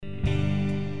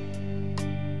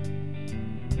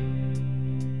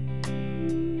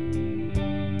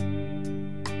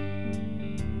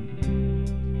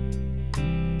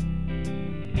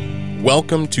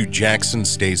Welcome to Jackson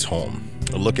Stays Home,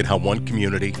 a look at how one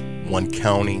community, one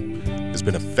county, has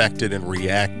been affected and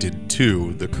reacted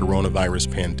to the coronavirus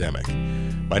pandemic.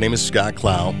 My name is Scott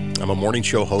Clow. I'm a morning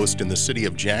show host in the city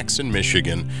of Jackson,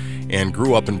 Michigan, and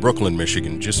grew up in Brooklyn,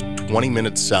 Michigan, just 20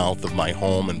 minutes south of my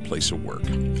home and place of work.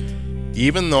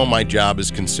 Even though my job is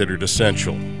considered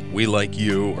essential, we, like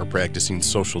you, are practicing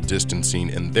social distancing,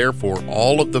 and therefore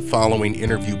all of the following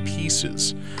interview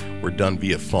pieces were done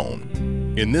via phone.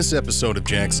 In this episode of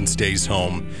Jackson Stays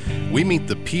Home, we meet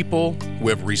the people who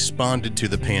have responded to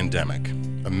the pandemic: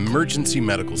 emergency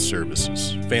medical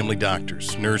services, family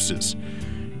doctors, nurses,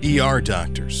 ER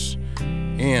doctors,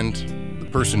 and the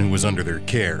person who was under their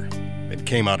care and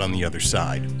came out on the other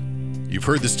side. You've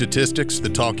heard the statistics, the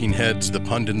talking heads, the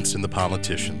pundits, and the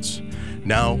politicians.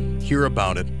 Now, hear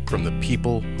about it from the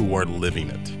people who are living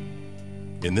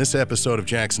it. In this episode of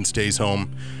Jackson Stays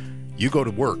Home, you go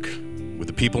to work with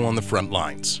the people on the front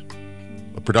lines.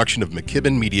 A production of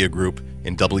McKibben Media Group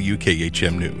and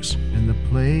WKHM News. And the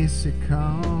place it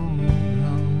called home.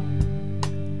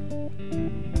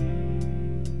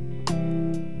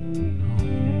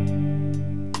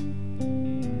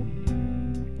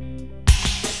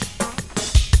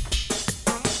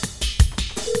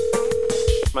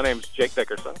 My name is Jake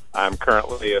Dickerson. I'm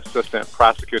currently assistant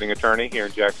prosecuting attorney here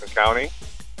in Jackson County,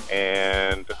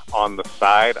 and on the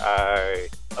side I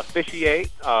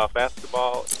officiate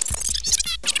basketball.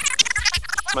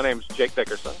 My name is Jake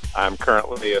Dickerson. I'm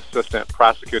currently assistant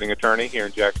prosecuting attorney here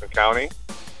in Jackson County,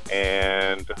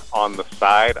 and on the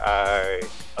side I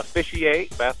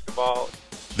officiate basketball.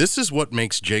 This is what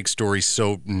makes Jake's story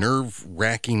so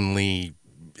nerve-wrackingly,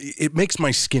 it makes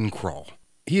my skin crawl.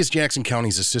 He is Jackson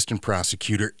County's assistant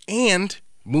prosecutor and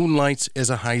moonlights as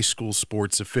a high school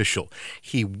sports official.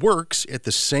 He works at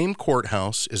the same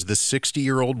courthouse as the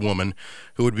 60-year-old woman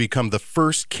who would become the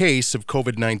first case of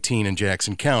COVID-19 in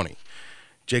Jackson County.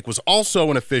 Jake was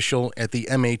also an official at the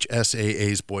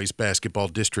MHSAA's boys basketball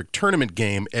district tournament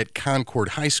game at Concord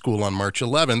High School on March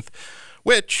 11th,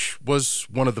 which was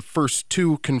one of the first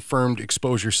two confirmed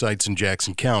exposure sites in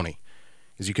Jackson County.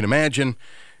 As you can imagine,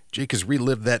 Jake has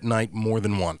relived that night more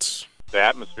than once. The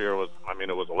atmosphere was,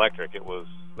 it was electric. There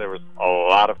was a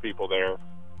lot of people there.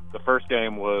 The first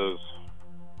game was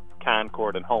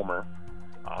Concord and Homer,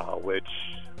 which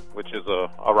is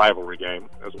a rivalry game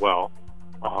as well.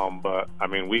 But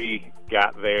we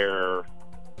got there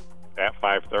at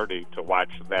 5:30 to watch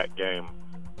that game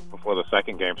before the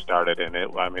second game started, and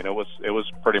it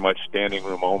was pretty much standing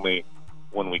room only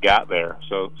when we got there.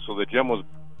 So the gym was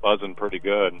buzzing pretty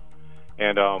good.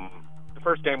 And the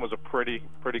first game was a pretty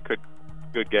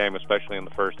good game, especially in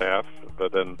the first half.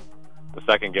 But then the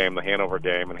second game, the Hanover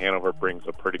game, and Hanover brings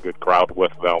a pretty good crowd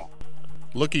with them.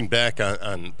 Looking back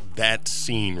on that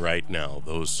scene right now,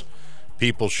 those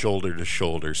people shoulder to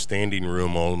shoulder, standing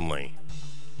room only,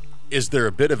 is there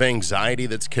a bit of anxiety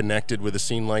that's connected with a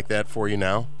scene like that for you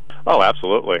now? Oh,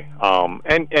 absolutely.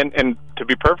 And to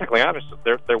be perfectly honest,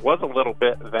 there was a little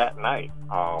bit that night.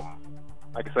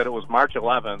 Like I said, it was March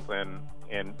 11th,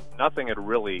 and nothing had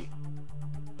really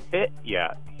hit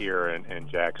yet here in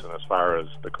Jackson as far as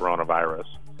the coronavirus.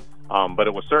 But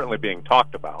it was certainly being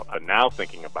talked about. And now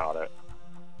thinking about it,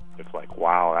 it's like,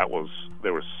 wow,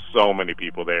 there were so many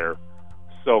people there,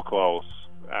 so close.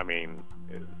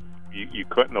 You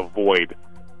couldn't avoid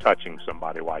touching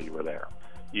somebody while you were there.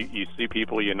 You see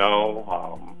people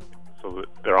so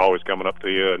they're always coming up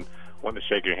to you and wanting to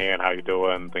shake your hand, how you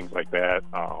doing, things like that.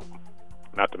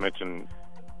 Not to mention,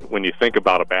 when you think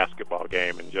about a basketball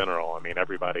game in general,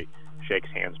 everybody shakes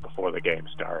hands before the game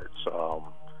starts.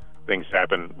 Things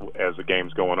happen as the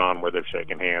game's going on where they're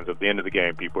shaking hands. At the end of the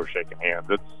game, people are shaking hands.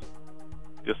 It's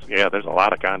just, there's a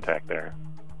lot of contact there.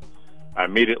 I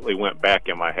immediately went back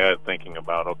in my head thinking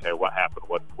about, okay, what happened?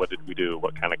 What did we do?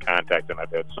 What kind of contact I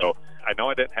did? So I know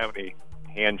I didn't have any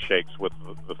handshakes with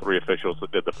the three officials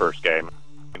that did the first game.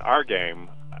 In our game,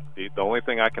 the only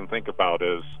thing I can think about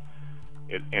is,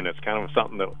 and it's kind of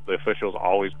something that the officials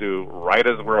always do right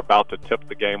as we're about to tip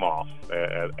the game off,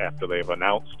 after they've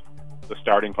announced the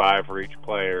starting five for each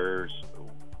player,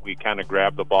 we kind of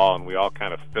grab the ball and we all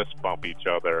kind of fist bump each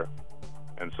other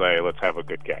and say, let's have a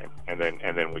good game. And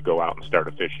then we go out and start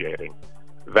officiating.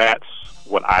 That's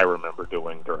what I remember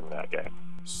doing during that game.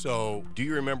 So do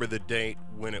you remember the date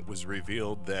when it was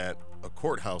revealed that a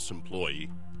courthouse employee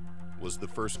was the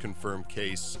first confirmed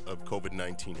case of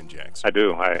COVID-19 in Jackson? I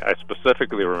do. I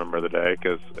specifically remember the day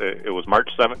because it was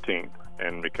March 17th,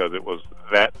 and because it was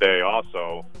that day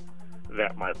also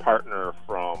that my partner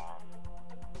from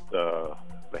the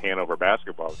Hanover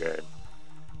basketball game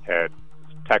had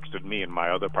texted me and my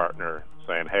other partner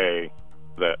saying, hey,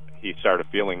 that he started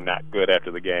feeling not good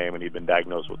after the game, and he'd been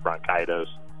diagnosed with bronchitis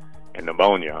and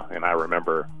pneumonia. And I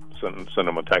remember sending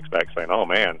him a text back saying, "Oh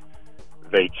man,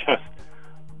 they just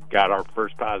got our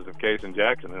first positive case in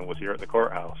Jackson and was here at the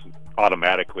courthouse." And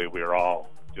automatically, we were all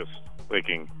just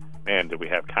thinking, "Man, did we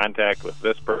have contact with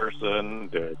this person?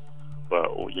 Did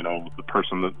the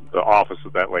person, the office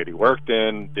that lady worked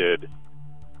in, did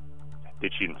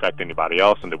she infect anybody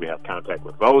else? And did we have contact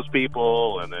with those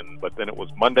people?" But then it was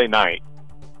Monday night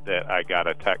that I got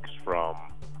a text from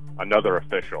another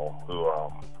official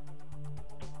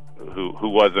who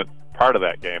wasn't part of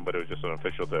that game, but it was just an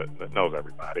official that knows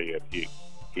everybody. And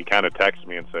he kind of texted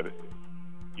me and said,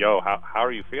 "Yo, how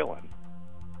are you feeling?"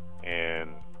 And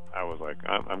I was like,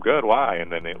 I'm good. Why?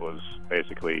 And then it was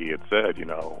basically, he had said,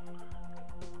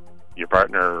 "Your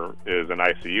partner is in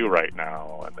ICU right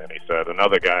now." And then he said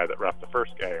another guy that reffed the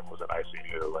first game was in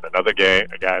ICU, and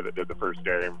a guy that did the first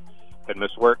game had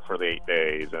missed work for the 8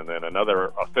 days, and then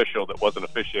another official that wasn't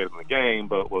officiating the game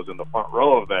but was in the front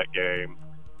row of that game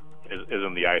is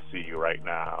in the ICU right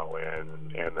now,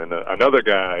 and then another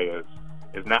guy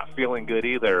is not feeling good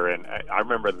either. And I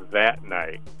remember that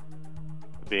night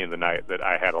being the night that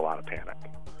I had a lot of panic.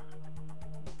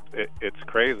 It's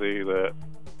crazy that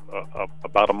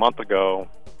about a month ago,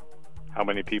 how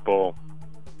many people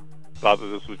thought that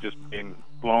this was just being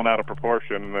blown out of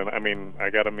proportion. And I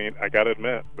got to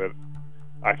admit that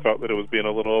I felt that it was being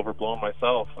a little overblown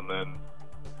myself. And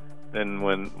then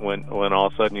when all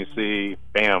of a sudden you see,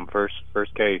 bam,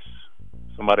 first case,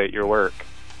 somebody at your work,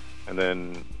 and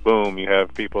then boom, you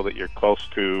have people that you're close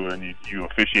to and you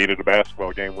officiated a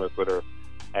basketball game with that are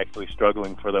actually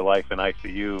struggling for their life in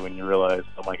ICU, and you realize,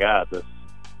 oh my God, this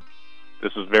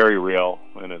is very real,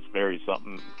 and it's very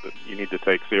something that you need to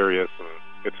take serious, and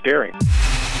it's scary.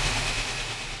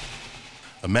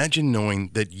 Imagine knowing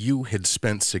that you had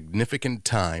spent significant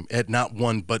time at not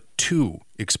one but 2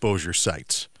 exposure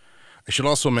sites. I should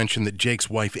also mention that Jake's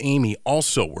wife, Amy,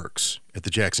 also works at the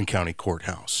Jackson County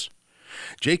Courthouse.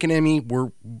 Jake and Amy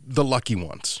were the lucky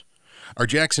ones. Our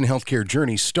Jackson healthcare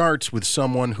journey starts with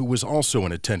someone who was also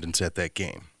in attendance at that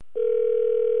game.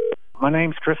 My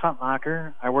name's Chris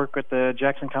Huntlacher. I work with the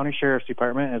Jackson County Sheriff's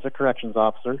Department as a corrections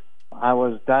officer. I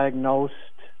was diagnosed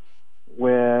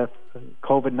with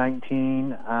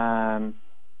COVID-19 on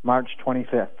March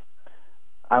 25th.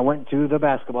 I went to the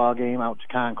basketball game out to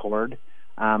Concord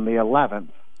on the 11th.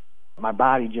 My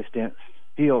body just didn't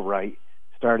feel right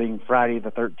starting Friday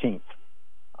the 13th.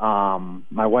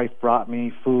 My wife brought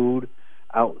me food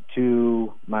out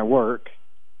to my work,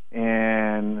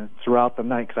 and throughout the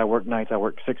night, because I work nights, I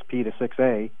work 6P to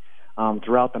 6A,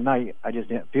 throughout the night, I just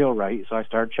didn't feel right, so I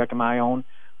started checking my own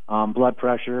blood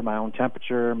pressure, my own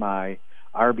temperature, my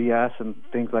RBS, and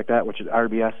things like that, which is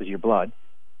RBS is your blood.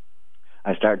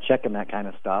 I started checking that kind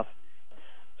of stuff.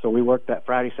 So we worked that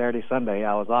Friday, Saturday, Sunday.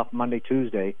 I was off Monday,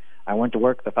 Tuesday. I went to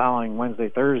work the following Wednesday,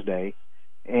 Thursday,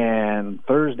 and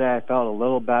Thursday I felt a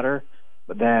little better,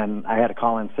 but then I had to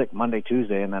call in sick Monday,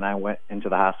 Tuesday, and then I went into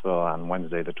the hospital on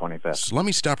Wednesday the 25th. So let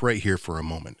me stop right here for a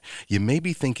moment. You may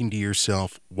be thinking to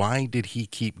yourself, why did he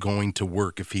keep going to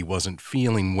work if he wasn't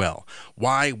feeling well?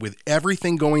 Why, with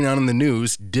everything going on in the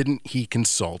news, didn't he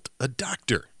consult a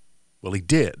doctor? Well, he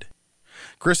did.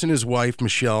 Chris and his wife,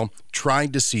 Michelle,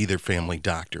 tried to see their family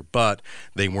doctor, but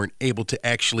they weren't able to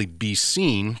actually be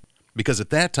seen because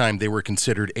at that time they were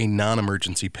considered a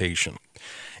non-emergency patient.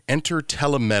 Enter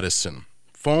telemedicine,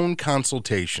 phone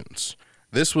consultations.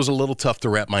 This was a little tough to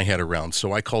wrap my head around,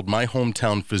 so I called my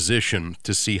hometown physician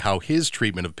to see how his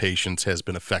treatment of patients has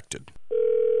been affected.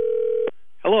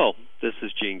 Hello, this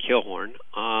is Gene Kilhorn.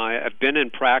 I've been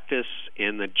in practice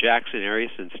in the Jackson area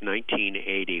since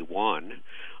 1981.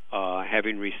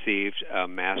 Having received a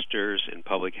master's in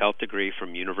public health degree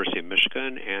from University of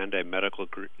Michigan and a medical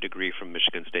degree from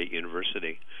Michigan State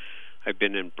University. I've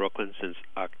been in Brooklyn since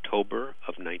October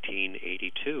of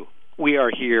 1982. We are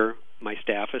here, my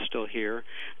staff is still here,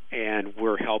 and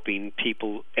we're helping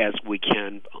people as we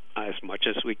can, as much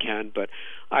as we can, but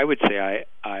I would say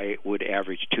I would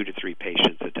average 2 to 3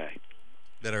 patients a day.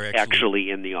 That are actually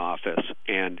in the office,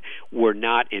 and we're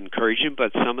not encouraging,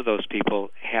 but some of those people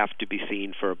have to be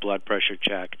seen for a blood pressure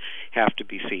check, have to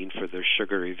be seen for their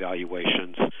sugar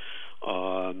evaluations.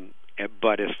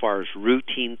 But as far as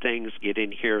routine things, get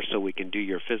in here so we can do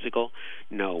your physical,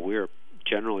 no, we're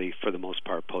generally, for the most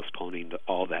part, postponing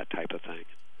all that type of thing.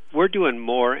 We're doing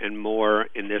more and more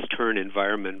in this current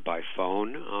environment by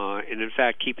phone, and in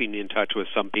fact, keeping in touch with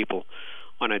some people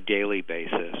on a daily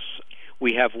basis.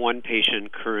 We have one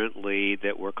patient currently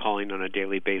that we're calling on a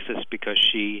daily basis because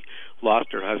she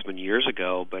lost her husband years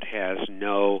ago but has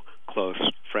no close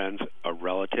friends or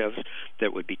relatives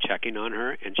that would be checking on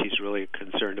her, and she's really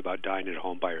concerned about dying at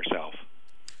home by herself.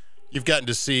 You've gotten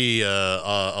to see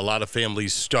a lot of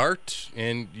families start,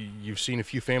 and you've seen a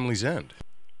few families end.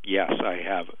 Yes, I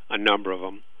have a number of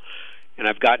them. And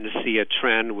I've gotten to see a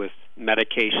trend with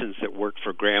medications that work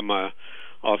for grandma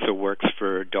also works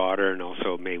for daughter and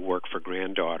also may work for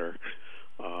granddaughter.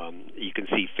 You can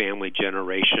see family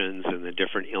generations and the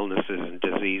different illnesses and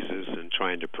diseases and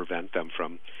trying to prevent them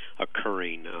from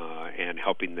occurring and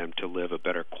helping them to live a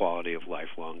better quality of life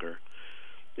longer.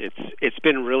 It's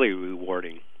been really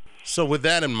rewarding. So with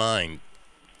that in mind,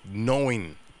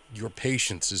 knowing your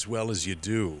patients as well as you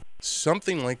do,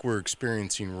 something like we're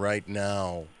experiencing right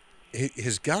now, it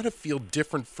has got to feel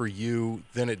different for you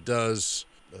than it does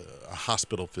a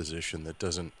hospital physician that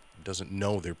doesn't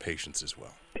know their patients as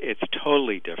well. It's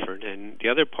totally different, and the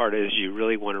other part is you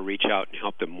really want to reach out and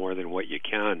help them more than what you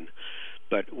can.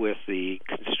 But with the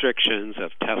constrictions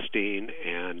of testing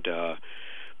and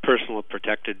personal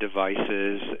protective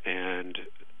devices and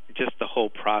just the whole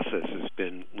process has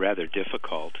been rather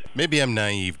difficult. Maybe I'm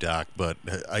naive, Doc, but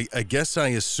I guess I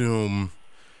assume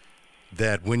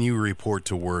that when you report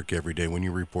to work every day, when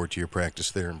you report to your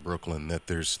practice there in Brooklyn, that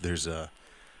there's a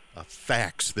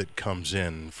fax that comes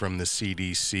in from the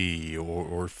CDC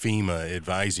or FEMA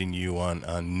advising you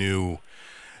on new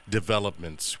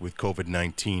developments with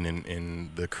COVID-19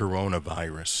 and the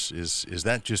coronavirus. Is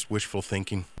that just wishful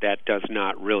thinking? That does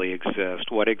not really exist.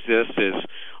 What exists is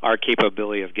our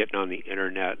capability of getting on the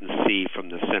internet and see from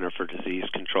the Center for Disease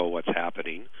Control what's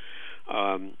happening.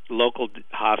 Local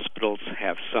hospitals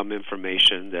have some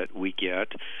information that we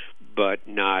get, but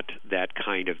not that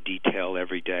kind of detail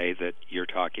every day that you're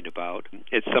talking about.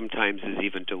 It sometimes is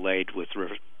even delayed with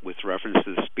reference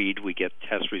to the speed we get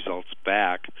test results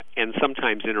back. And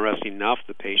sometimes, interesting enough,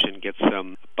 the patient gets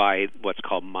them by what's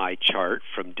called MyChart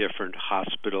from different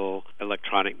hospital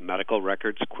electronic medical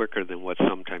records quicker than what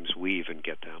sometimes we even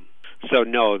get them. So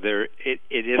no, it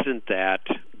isn't that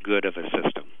good of a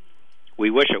system. We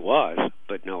wish it was,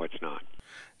 but no, it's not.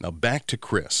 Now back to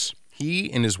Chris.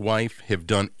 He and his wife have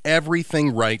done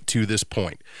everything right to this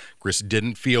point. Chris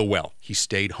didn't feel well. He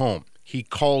stayed home. He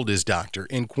called his doctor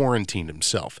and quarantined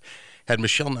himself. Had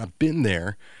Michelle not been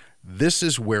there, this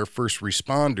is where first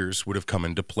responders would have come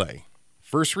into play.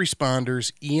 First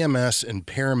responders, EMS, and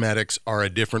paramedics are a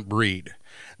different breed.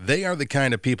 They are the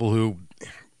kind of people who,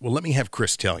 well, let me have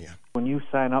Chris tell you. When you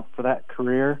sign up for that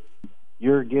career,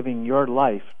 you're giving your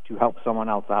life to help someone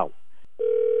else out.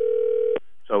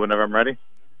 So whenever I'm ready.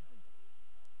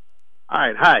 All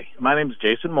right, hi. My name is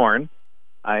Jason Morin.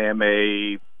 I am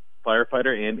a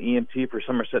firefighter and EMT for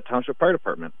Somerset Township Fire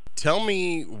Department. Tell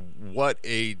me what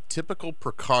a typical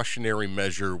precautionary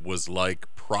measure was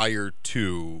like prior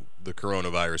to the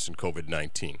coronavirus and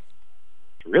COVID-19.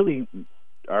 Really,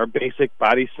 our basic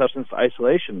body substance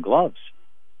isolation, gloves.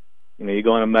 You know, you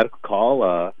go on a medical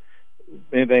call,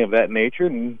 anything of that nature,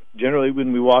 and generally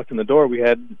when we walked in the door, we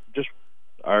had just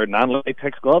our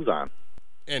non-latex gloves on.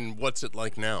 And what's it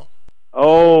like now?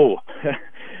 Oh,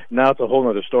 now it's a whole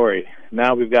other story.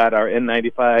 Now we've got our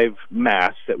N95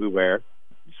 masks that we wear.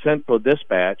 Central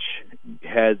Dispatch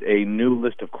has a new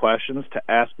list of questions to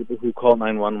ask people who call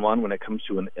 911 when it comes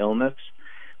to an illness.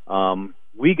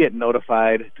 We get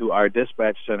notified through our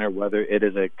dispatch center whether it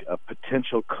is a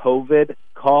potential COVID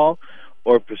call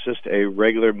or if it's just a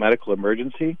regular medical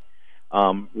emergency.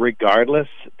 Regardless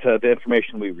to the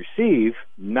information we receive,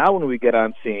 now when we get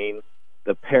on scene,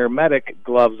 the paramedic,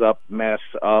 gloves up, masks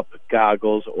up,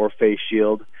 goggles, or face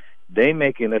shield, they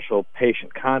make initial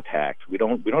patient contact. We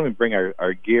don't even bring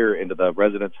our gear into the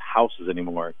residents' houses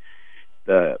anymore.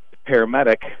 The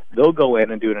paramedic, they'll go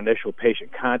in and do an initial patient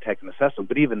contact and assessment,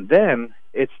 but even then,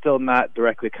 it's still not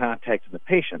directly contacting the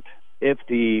patient. If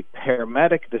the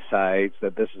paramedic decides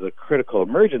that this is a critical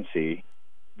emergency,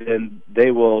 then they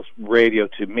will radio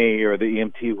to me or the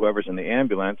EMT, whoever's in the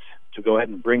ambulance, to go ahead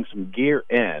and bring some gear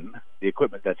in, the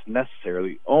equipment that's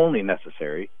only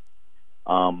necessary,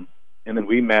 and then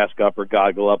we mask up or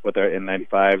goggle up with our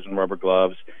N95s and rubber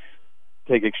gloves,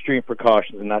 take extreme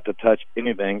precautions and not to touch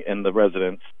anything in the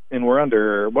residence. And we're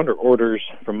under orders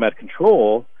from Med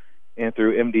Control and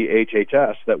through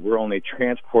MDHHS that we're only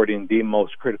transporting the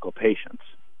most critical patients.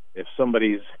 If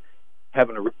somebody's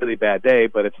having a really bad day,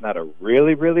 but it's not a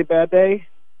really, really bad day,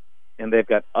 and they've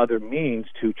got other means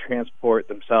to transport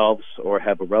themselves or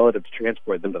have a relative to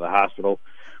transport them to the hospital,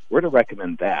 we're to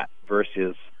recommend that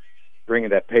versus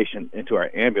bringing that patient into our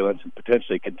ambulance and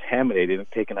potentially contaminating and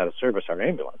taking out of service our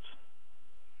ambulance.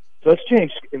 So it's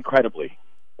changed incredibly.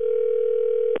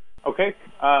 Okay,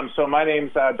 so my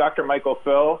name's Dr. Michael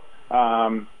Phil,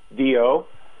 DO.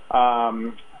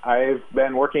 I've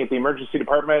been working at the emergency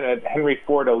department at Henry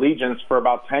Ford Allegiance for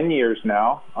about 10 years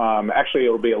now. Actually,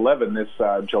 it'll be 11 this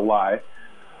July.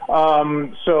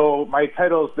 So my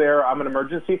titles there, I'm an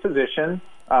emergency physician.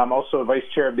 I'm also vice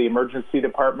chair of the emergency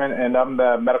department, and I'm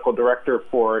the medical director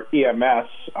for EMS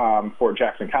for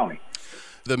Jackson County.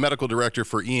 The medical director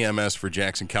for EMS for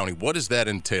Jackson County. What does that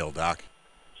entail, Doc?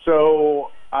 So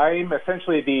I'm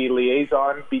essentially the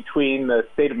liaison between the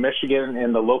state of Michigan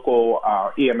and the local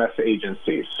EMS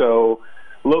agency. So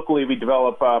locally, we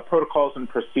develop protocols and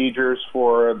procedures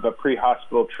for the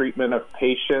pre-hospital treatment of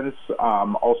patients,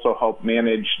 also help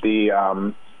manage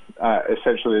the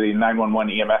essentially the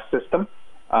 911 EMS system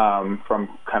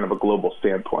from kind of a global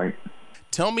standpoint.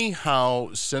 Tell me how,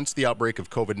 since the outbreak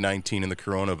of COVID-19 and the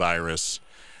coronavirus,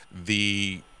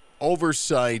 the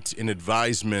oversight and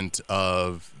advisement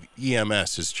of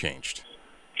EMS has changed.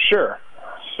 Sure.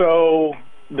 So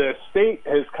the state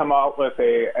has come out with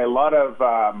a lot of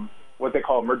what they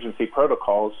call emergency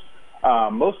protocols,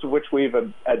 most of which we've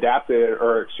adopted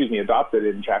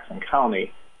in Jackson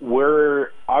County.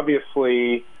 We're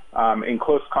obviously in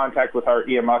close contact with our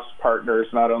EMS partners,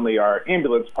 not only our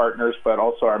ambulance partners, but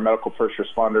also our medical first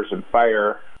responders and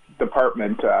fire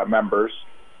department members.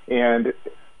 And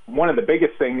one of the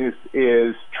biggest things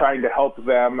is trying to help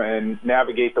them and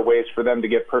navigate the ways for them to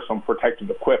get personal protective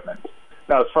equipment.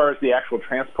 Now, as far as the actual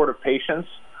transport of patients,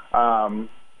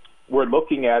 we're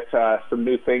looking at some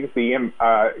new things. The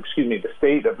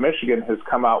state of Michigan has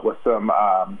come out with some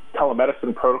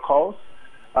telemedicine protocols,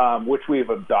 which we've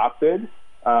adopted.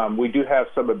 We do have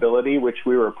some ability, which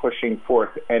we were pushing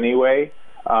forth anyway,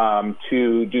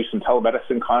 to do some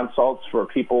telemedicine consults for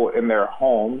people in their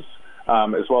homes,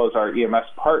 as well as our EMS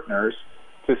partners,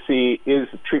 to see, is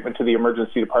treatment to the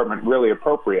emergency department really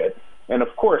appropriate? And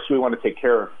of course, we want to take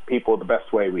care of people the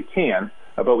best way we can,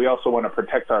 but we also want to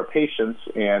protect our patients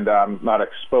and not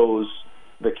expose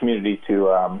the community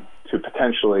to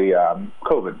potentially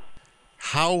COVID.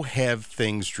 How have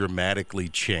things dramatically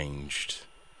changed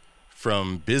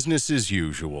from business as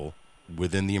usual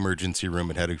within the emergency room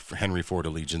at Henry Ford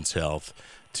Allegiance Health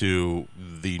to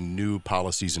the new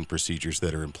policies and procedures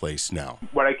that are in place now?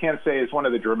 What I can say is one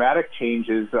of the dramatic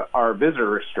changes are visitor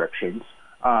restrictions,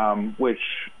 which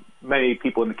many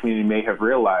people in the community may have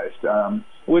realized,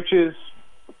 which is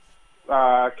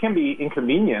can be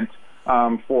inconvenient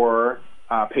for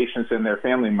patients and their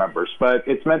family members. But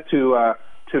it's meant to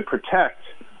protect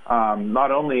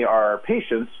not only our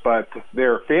patients but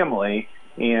their family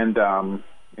and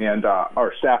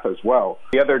our staff as well.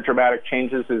 The other dramatic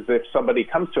changes is if somebody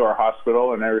comes to our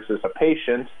hospital and there's a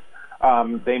patient,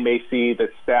 they may see the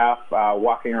staff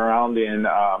walking around in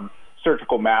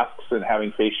surgical masks and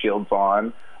having face shields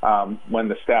on. When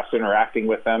the staff's interacting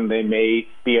with them, they may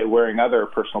be wearing other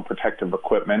personal protective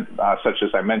equipment, such as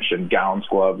I mentioned, gowns,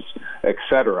 gloves,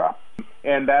 etc.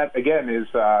 And that, again,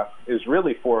 is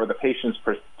really for the patient's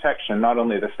protection, not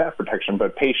only the staff protection,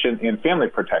 but patient and family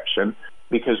protection,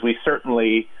 because we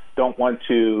certainly don't want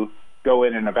to go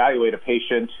in and evaluate a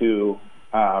patient who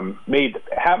may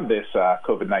have this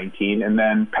COVID-19 and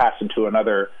then pass it to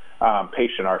another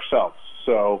patient ourselves.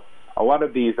 So a lot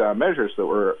of these measures that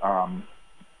we're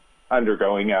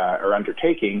undergoing or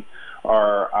undertaking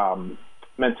are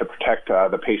meant to protect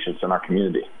the patients in our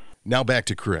community. Now back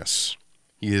to Chris.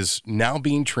 He is now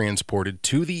being transported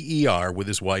to the ER with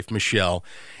his wife, Michelle,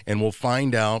 and we'll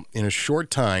find out in a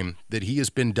short time that he has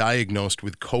been diagnosed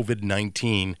with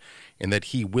COVID-19 and that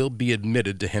he will be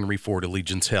admitted to Henry Ford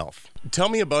Allegiance Health. Tell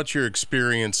me about your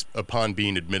experience upon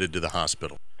being admitted to the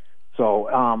hospital. So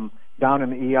down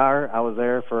in the ER, I was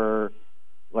there for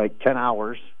like 10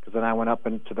 hours, because then I went up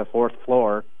into the fourth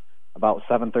floor about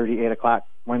 7:30, 8 o'clock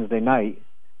Wednesday night,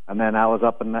 and then I was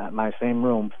up in my same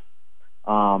room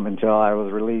until I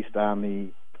was released on the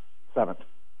 7th.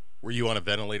 Were you on a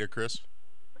ventilator, Chris?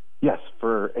 Yes,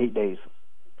 for 8 days.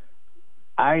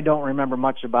 I don't remember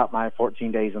much about my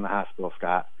 14 days in the hospital,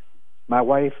 Scott. My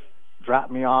wife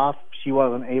dropped me off. She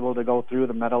wasn't able to go through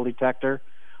the metal detector.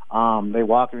 They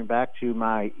walked me back to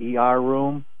my ER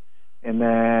room, and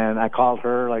then I called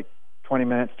her like 20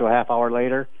 minutes to a half hour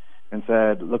later and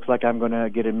said, looks like I'm going to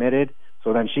get admitted.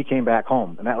 So then she came back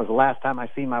home, and that was the last time I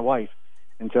seen my wife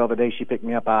until the day she picked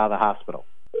me up out of the hospital.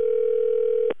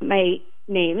 My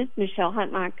name is Michelle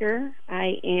Huntmacher.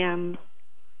 I am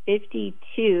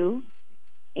 52,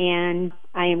 and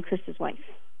I am Chris's wife.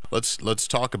 Let's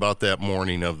talk about that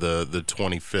morning of the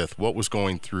 25th. What was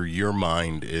going through your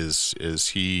mind as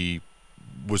he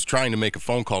was trying to make a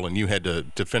phone call and you had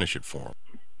to finish it for him?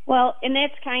 Well, and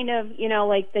that's kind of,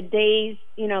 like the days,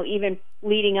 even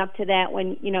leading up to that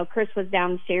when, Chris was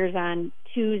downstairs on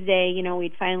Tuesday,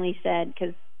 we'd finally said,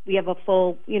 because we have a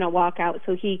full, walkout,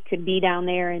 so he could be down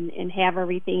there and have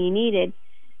everything he needed.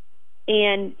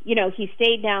 And, he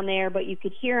stayed down there, but you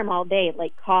could hear him all day,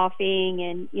 like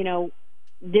coughing and,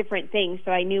 different things.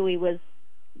 So I knew he was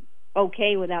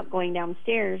okay without going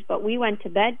downstairs. But we went to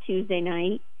bed Tuesday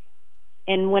night.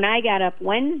 And when I got up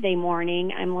Wednesday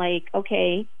morning, I'm like,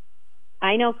 okay,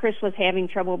 I know Chris was having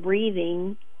trouble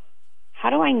breathing.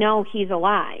 How do I know he's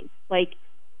alive?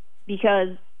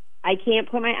 Because I can't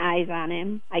put my eyes on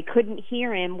him. I couldn't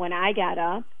hear him when I got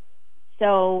up.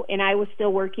 So, and I was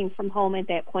still working from home at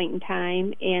that point in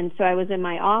time. And so I was in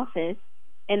my office,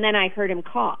 and then I heard him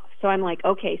cough. So I'm like,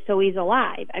 okay, so he's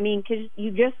alive. I mean, because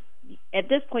at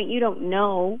this point, you don't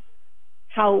know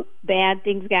how bad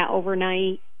things got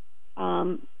overnight.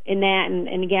 And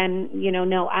again,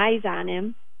 no eyes on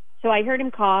him. So I heard him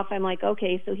cough. I'm like,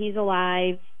 okay, so he's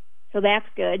alive. So that's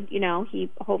good.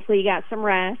 Hopefully he got some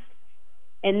rest.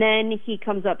 And then he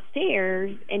comes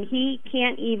upstairs and he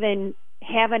can't even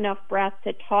have enough breath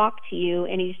to talk to you.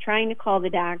 And he's trying to call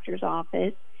the doctor's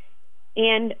office.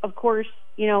 And of course,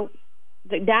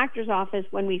 the doctor's office,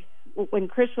 when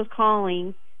Chris was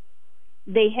calling,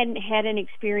 they hadn't had an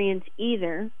experience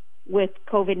either with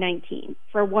COVID-19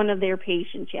 for one of their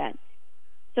patients yet.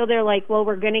 So they're like, well,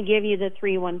 we're going to give you the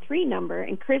 313 number.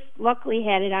 And Chris luckily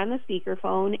had it on the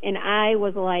speakerphone. And I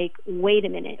was like, wait a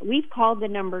minute. We've called the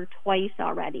number twice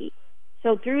already.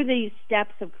 So through these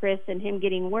steps of Chris and him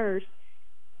getting worse,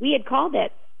 we had called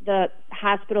the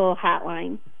hospital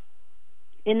hotline.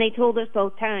 And they told us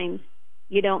both times,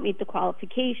 you don't meet the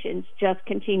qualifications, just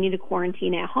continue to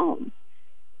quarantine at home.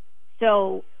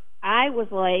 So I was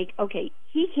like, okay,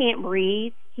 he can't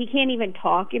breathe. He can't even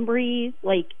talk and breathe.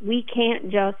 We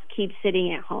can't just keep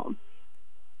sitting at home.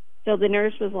 So the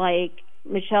nurse was like,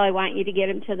 Michelle, I want you to get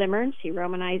him to the emergency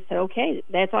room. And I said, okay,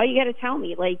 that's all you got to tell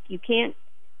me. You can't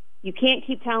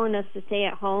keep telling us to stay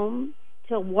at home.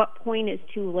 Till what point is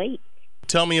too late?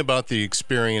 Tell me about the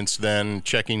experience then,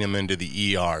 checking him into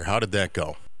the ER. How did that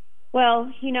go?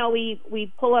 Well,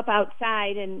 we pull up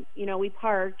outside and, we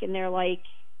park, and they're like,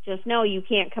 just no, you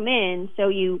can't come in. So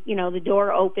the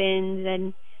door opens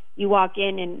and you walk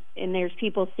in and there's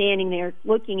people standing there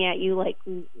looking at you like,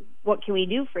 what can we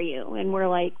do for you? And we're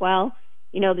like, well,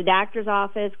 the doctor's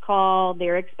office called,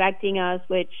 they're expecting us,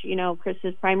 which,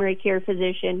 Chris's primary care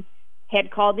physician had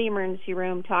called the emergency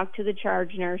room, talked to the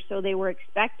charge nurse. So they were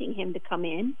expecting him to come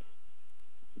in.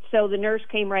 So the nurse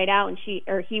came right out and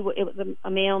it was a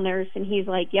male nurse, and he's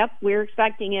like, yep, we're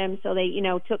expecting him. So they,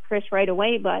 took Chris right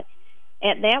away. But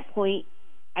at that point,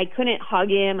 I couldn't hug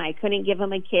him. I couldn't give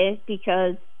him a kiss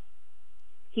because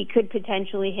he could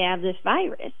potentially have this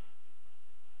virus.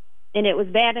 And it was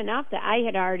bad enough that I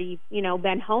had already,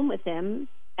 been home with him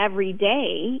every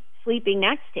day, sleeping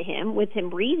next to him with him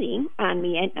breathing on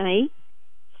me at night.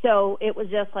 So it was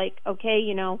just like, okay,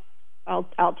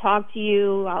 I'll talk to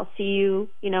you. I'll see you.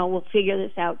 We'll figure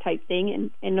this out type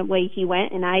thing. And the way he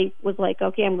went, and I was like,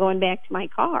 okay, I'm going back to my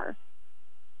car.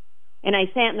 And I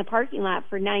sat in the parking lot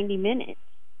for 90 minutes.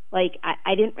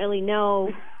 I didn't really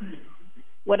know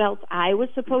what else I was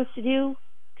supposed to do.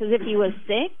 Because if he was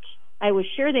sick, I was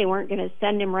sure they weren't going to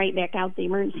send him right back out the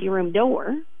emergency room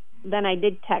door. Then I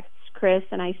did text Chris,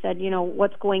 and I said,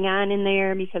 what's going on in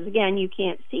there? Because, again, you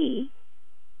can't see.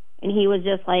 And he was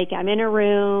just like, I'm in a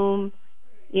room.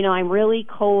 I'm really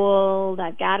cold.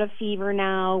 I've got a fever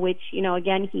now, which,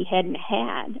 again, he hadn't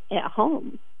had at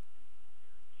home.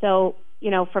 So,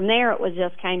 from there, it was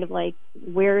just kind of like,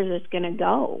 where is this going to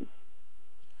go?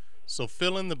 So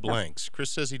fill in the blanks. Chris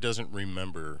says he doesn't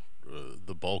remember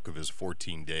the bulk of his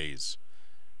 14 days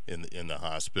in the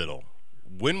hospital.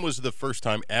 When was the first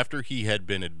time after he had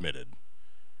been admitted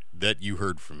that you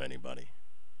heard from anybody?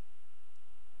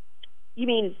 You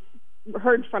mean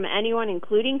heard from anyone,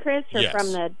 including Chris, or yes.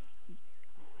 from the...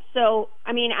 So,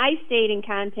 I stayed in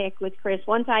contact with Chris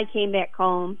once I came back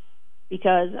home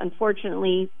because,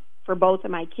 unfortunately, for both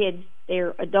of my kids,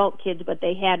 they're adult kids, but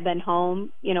they had been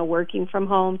home, working from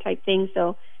home type thing.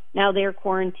 So now they're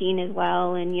quarantined as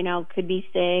well and, could be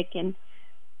sick. And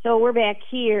so we're back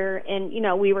here and,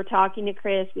 we were talking to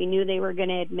Chris. We knew they were going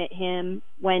to admit him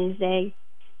Wednesday.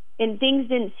 And things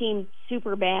didn't seem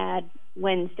super bad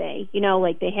Wednesday.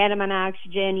 They had him on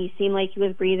oxygen. He seemed like he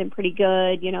was breathing pretty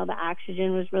good. The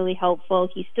oxygen was really helpful.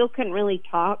 He still couldn't really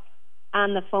talk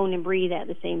on the phone and breathe at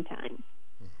the same time.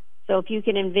 So if you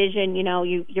can envision,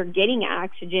 you're getting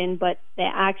oxygen, but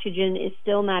that oxygen is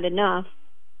still not enough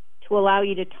to allow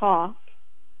you to talk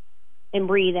and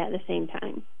breathe at the same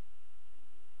time.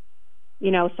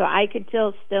 So I could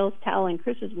still tell in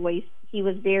Chris's voice he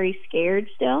was very scared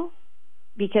still,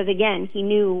 because again, he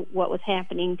knew what was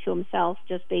happening to himself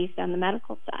just based on the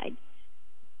medical side.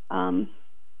 And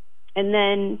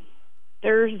then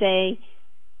Thursday,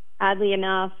 oddly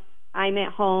enough, I'm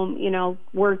at home,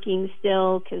 working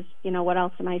still, because, what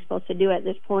else am I supposed to do at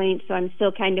this point? So I'm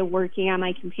still kind of working on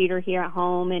my computer here at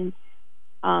home. And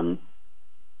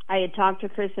I had talked to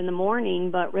Chris in the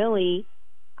morning, but really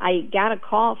I got a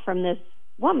call from this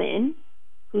woman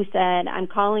who said, I'm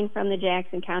calling from the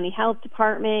Jackson County Health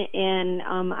Department, and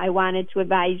I wanted to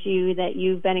advise you that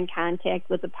you've been in contact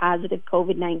with a positive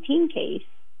COVID-19 case.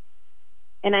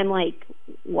 And I'm like,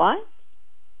 what?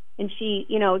 And she,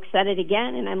 said it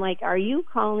again, and I'm like, are you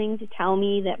calling to tell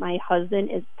me that my husband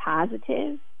is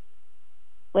positive?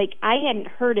 Like, I hadn't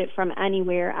heard it from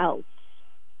anywhere else.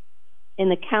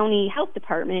 And the county health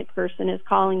department person is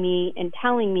calling me and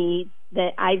telling me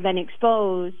that I've been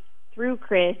exposed through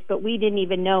Chris, but we didn't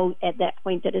even know at that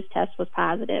point that his test was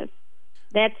positive.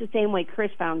 That's the same way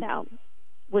Chris found out,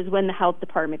 was when the health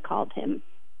department called him.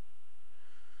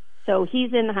 So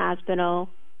he's in the hospital,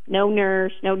 no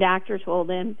nurse, no doctor told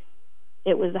him.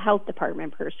 It was the health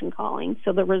department person calling.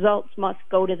 So the results must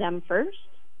go to them first.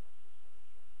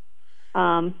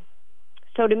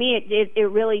 So to me,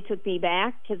 it really took me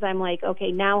back, because I'm like,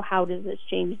 okay, now how does this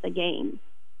change the game?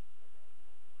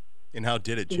 And how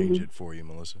did it change it for you,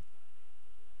 Melissa?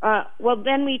 Well,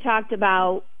 then we talked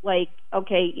about, like,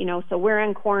 okay, so we're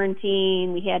in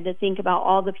quarantine. We had to think about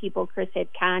all the people Chris had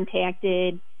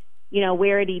contacted,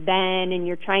 where had he been, and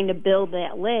you're trying to build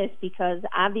that list, because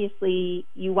obviously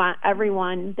you want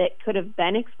everyone that could have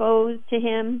been exposed to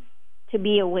him to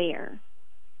be aware.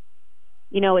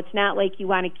 It's not like you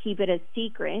want to keep it a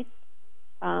secret.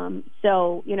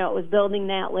 So, it was building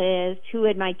that list. Who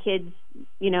had my kids,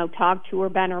 talked to or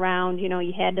been around?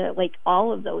 You had to, like,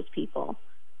 all of those people.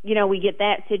 We get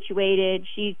that situated.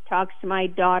 She talks to my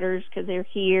daughters because they're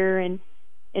here, and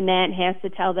that has to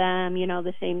tell them,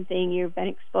 the same thing. You've been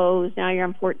exposed. Now you're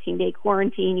on 14-day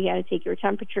quarantine. You got to take your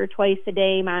temperature twice a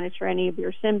day, monitor any of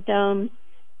your symptoms.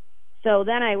 So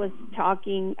then I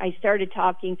started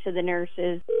talking to the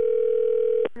nurses.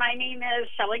 My name is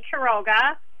Shelley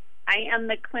Quiroga. I am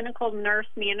the clinical nurse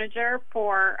manager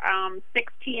for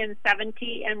 60 and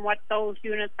 70, and what those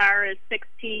units are is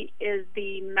 60 is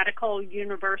the medical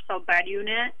universal bed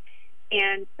unit,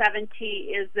 and 70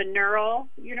 is the neural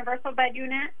universal bed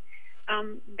unit.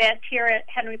 That's here at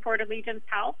Henry Ford Allegiance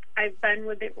Health. I've been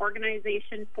with the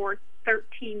organization for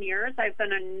 13 years. I've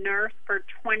been a nurse for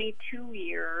 22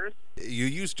 years. You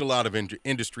used a lot of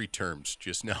industry terms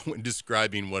just now when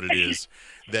describing what it is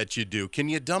that you do. Can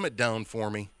you dumb it down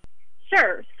for me?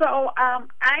 Sure. So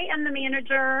I am the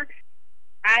manager.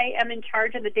 I am in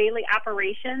charge of the daily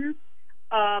operations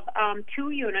of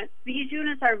 2 units. These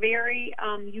units are very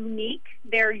unique.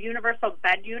 They're universal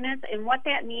bed units, and what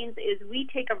that means is we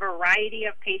take a variety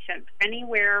of patients,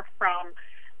 anywhere from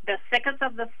the sickest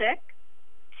of the sick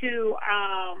to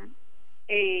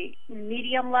a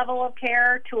medium level of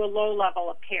care to a low level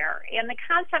of care. And the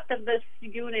concept of this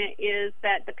unit is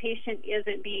that the patient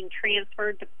isn't being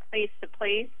transferred to place,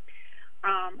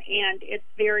 and it's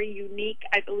very unique.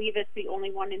 I believe it's the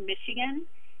only one in Michigan.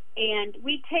 And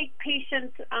we take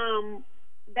patients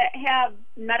that have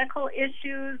medical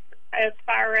issues, as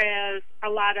far as a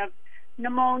lot of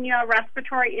pneumonia,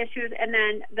 respiratory issues, and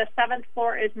then the 7th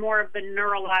floor is more of the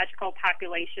neurological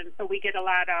population. So we get a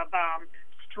lot of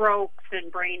strokes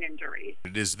and brain injuries.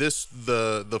 Is this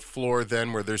the floor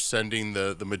then where they're sending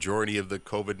the majority of the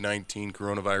COVID-19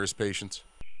 coronavirus patients?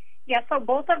 Yeah, so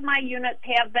both of my units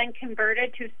have been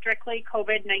converted to strictly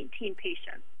COVID-19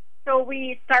 patients. So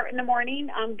we start in the morning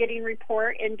getting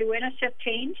report and doing a shift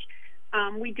change.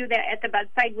 We do that at the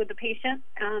bedside with the patient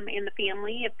and the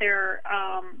family if they're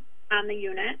on the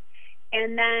unit.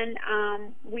 And then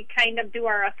we kind of do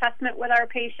our assessment with our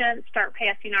patients, start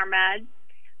passing our meds.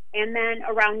 And then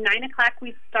around 9 o'clock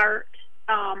we start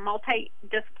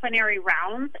multidisciplinary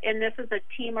rounds. And this is a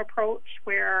team approach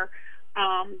where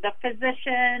the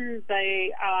physician, the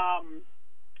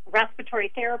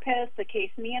respiratory therapist, the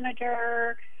case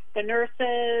manager, the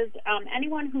nurses,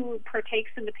 anyone who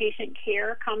partakes in the patient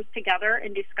care comes together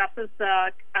and discusses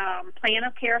the plan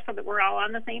of care so that we're all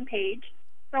on the same page.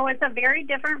 So it's a very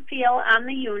different feel on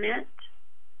the unit.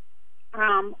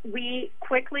 We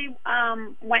quickly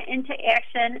went into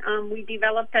action. We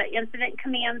developed an incident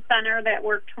command center that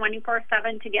worked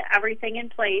 24/7 to get everything in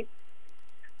place.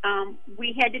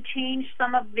 We had to change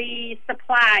some of the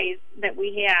supplies that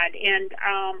we had, and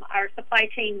our supply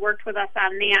chain worked with us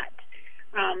on that.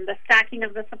 The stocking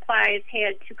of the supplies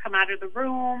had to come out of the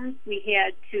rooms. We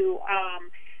had to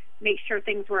make sure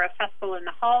things were accessible in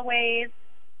the hallways.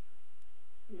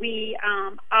 We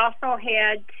also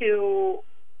had to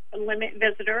limit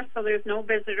visitors, so there's no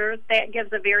visitors. That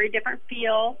gives a very different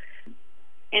feel,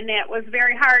 and that was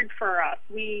very hard for us.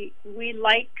 We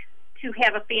like to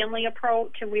have a family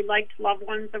approach, and we liked loved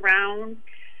ones around,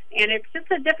 and it's just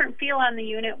a different feel on the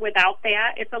unit without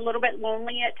that. It's a little bit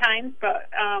lonely at times, but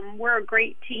we're a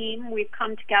great team. We've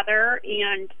come together,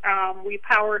 and we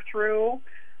power through.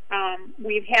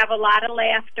 We have a lot of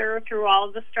laughter through all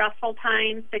of the stressful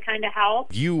times to kind of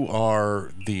help. You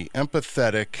are the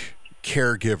empathetic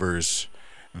caregivers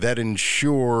that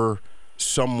ensure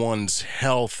someone's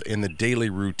health in the daily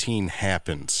routine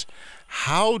happens.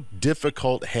 How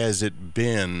difficult has it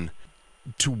been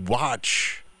to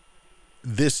watch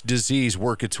this disease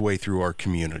work its way through our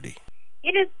community?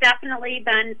 It has definitely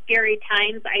been scary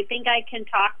times. I think I can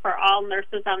talk for all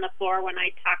nurses on the floor when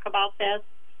I talk about this.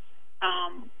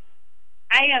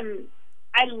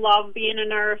 I love being a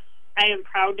nurse. I am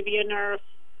proud to be a nurse.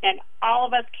 And all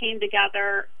of us came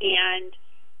together and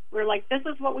we're like, this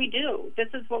is what we do. This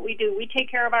is what we do. We take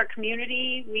care of our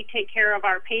community. We take care of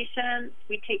our patients.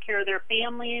 We take care of their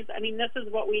families. I mean, this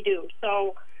is what we do.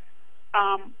 So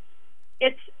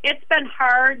it's been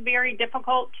hard, very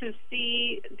difficult to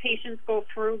see patients go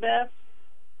through this.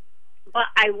 But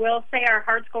I will say our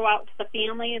hearts go out to the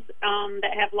families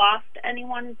that have lost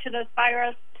anyone to this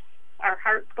virus. Our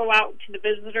hearts go out to the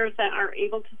visitors that aren't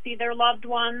able to see their loved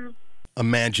ones.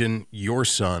 Imagine your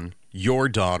son, your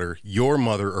daughter, your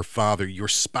mother or father, your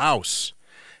spouse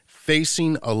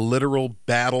facing a literal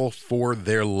battle for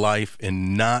their life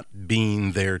and not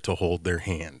being there to hold their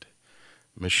hand.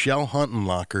 Michelle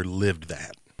Huntenlocker lived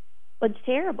that. It's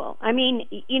terrible. I mean,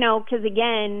 you know, because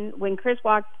again, when Chris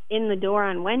walked in the door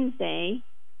on Wednesday,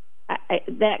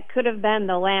 that could have been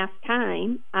the last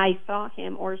time I saw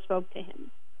him or spoke to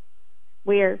him,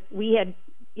 where we had,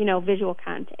 you know, visual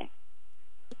contact.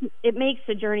 It makes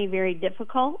the journey very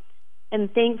difficult.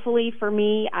 And thankfully for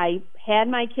me, I had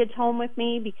my kids home with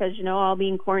me because, you know, I'll be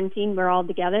in quarantine. We're all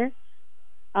together.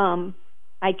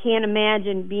 I can't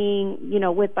imagine being, you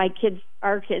know, with my kids,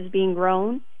 our kids being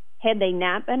grown, had they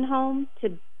not been home,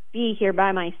 to be here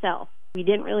by myself. We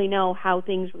didn't really know how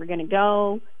things were going to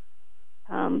go.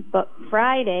 But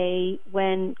Friday,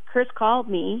 when Chris called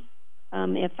me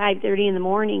at 5:30 in the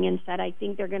morning and said, I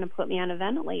think they're going to put me on a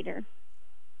ventilator.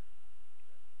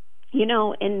 You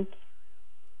know, and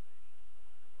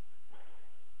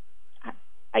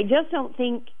I just don't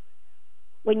think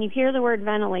when you hear the word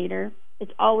ventilator,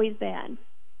 it's always bad.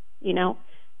 You know,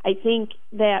 I think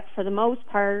that for the most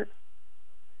part,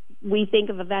 we think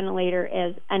of a ventilator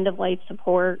as end-of-life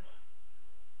support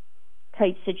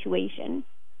type situation.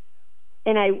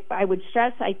 And I would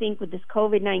stress, I think, with this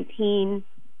COVID-19,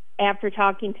 after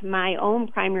talking to my own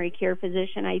primary care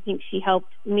physician, I think she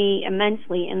helped me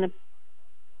immensely in the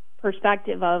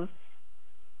perspective of,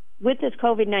 with this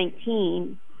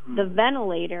COVID-19, the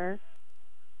ventilator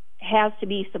has to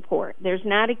be support. There's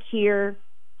not a cure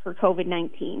for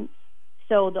COVID-19.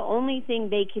 So the only thing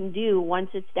they can do once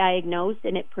it's diagnosed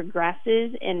and it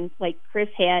progresses, and like Chris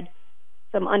had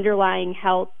some underlying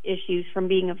health issues from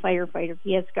being a firefighter.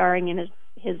 He has scarring in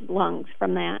his lungs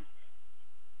from that.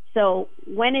 So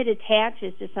when it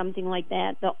attaches to something like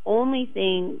that, the only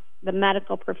thing the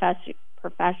medical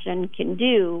profession can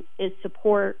do is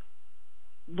support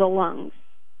the lungs.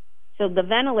 So the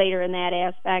ventilator in that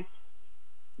aspect,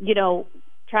 you know,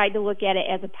 tried to look at it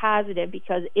as a positive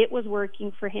because it was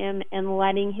working for him and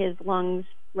letting his lungs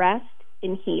rest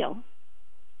and heal.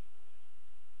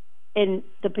 And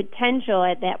the potential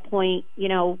at that point, you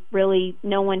know, really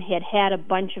no one had a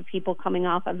bunch of people coming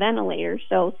off a ventilator,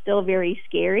 so still very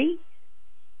scary.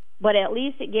 But at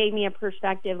least it gave me a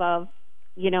perspective of,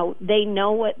 you know, they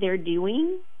know what they're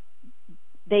doing.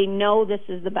 They know this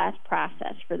is the best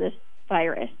process for this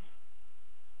virus.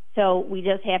 So we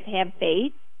just have to have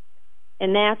faith.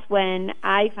 And that's when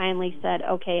I finally said,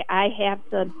 okay, I have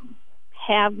to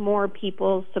have more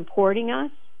people supporting us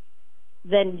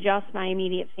than just my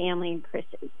immediate family and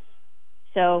Chris's.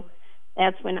 So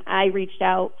that's when I reached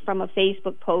out from a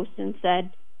Facebook post and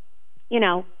said, you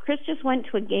know, Chris just went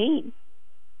to a game.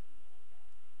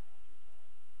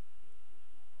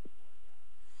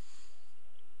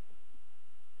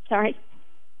 Sorry.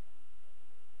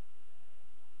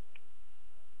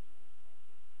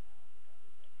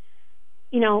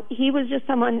 You know, he was just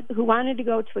someone who wanted to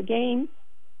go to a game,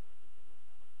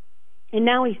 and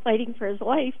now he's fighting for his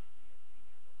life.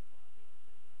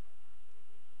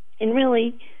 And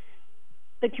really,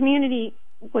 the community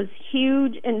was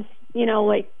huge and, you know,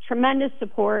 like tremendous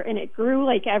support, and it grew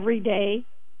like every day.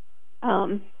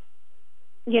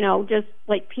 just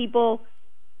like people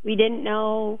we didn't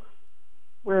know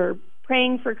were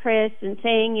praying for Chris and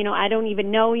saying, I don't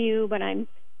even know you, but I'm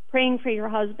praying for your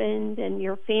husband and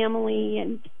your family.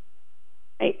 And,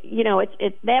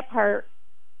 it's that part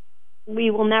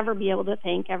we will never be able to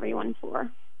thank everyone for,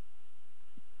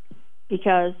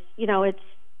 because, it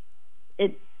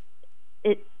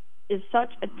is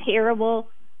such a terrible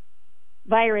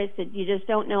virus that you just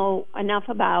don't know enough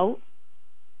about.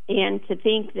 And to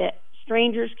think that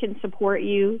strangers can support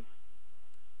you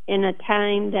in a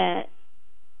time that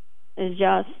is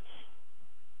just,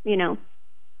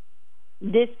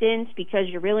 distance because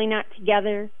you're really not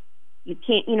together. You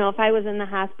can't, if I was in the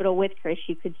hospital with Chris,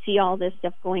 you could see all this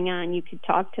stuff going on. You could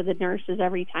talk to the nurses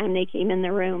every time they came in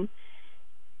the room.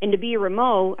 And to be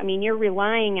remote, you're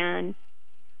relying on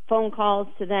phone calls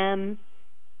to them,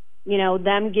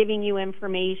 them giving you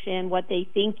information, what they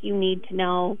think you need to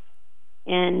know.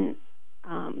 And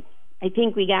I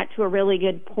think we got to a really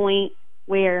good point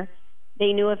where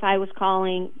they knew if I was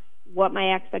calling, what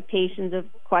my expectations of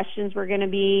questions were going to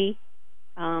be.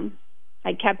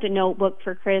 I kept a notebook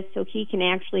for Chris so he can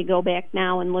actually go back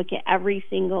now and look at every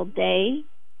single day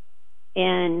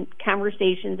and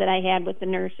conversations that I had with the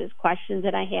nurses, questions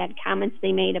that I had, comments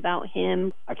they made about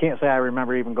him. I can't say I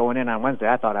remember even going in on Wednesday.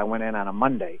 I thought I went in on a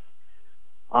Monday.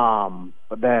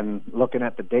 But then looking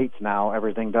at the dates now,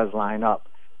 everything does line up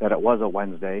that it was a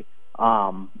Wednesday.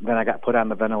 Then I got put on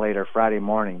the ventilator Friday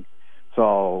morning.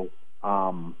 So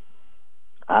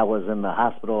I was in the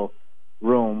hospital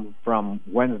room from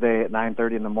Wednesday at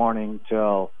 9:30 in the morning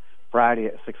till Friday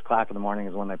at 6 o'clock in the morning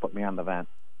is when they put me on the vent.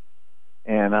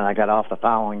 And then I got off the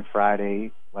following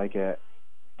Friday, like at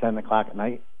 10 o'clock at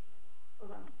night.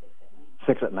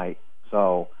 6 at night.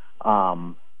 So I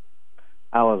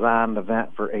was on the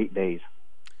vent for 8 days,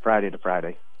 Friday to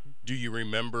Friday. Do you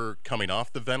remember coming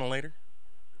off the ventilator?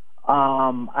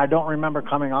 I don't remember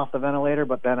coming off the ventilator,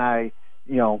 but then I,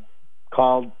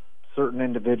 called certain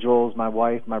individuals, my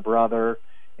wife, my brother,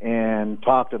 and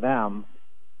talked to them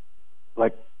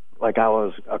like I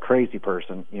was a crazy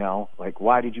person, like,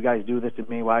 why did you guys do this to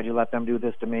me? Why did you let them do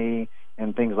this to me?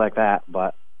 And things like that.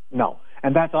 But no.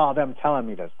 And that's all them telling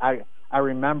me this. I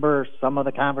remember some of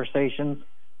the conversations,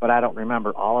 but I don't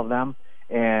remember all of them,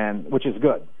 and which is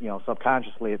good.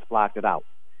 Subconsciously it's blocked it out,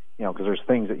 because there's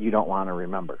things that you don't want to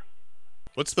remember.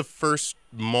 What's the first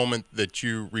moment that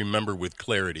you remember with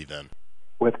clarity then?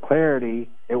 With clarity,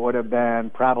 it would have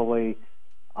been probably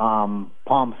Palm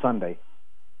Sunday.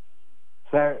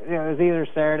 It was either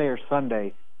Saturday or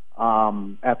Sunday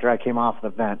after I came off the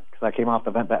vent, because I came off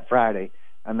the vent that Friday.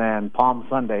 And then Palm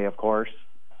Sunday, of course,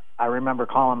 I remember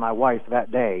calling my wife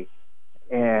that day,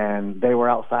 and they were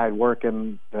outside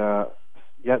working the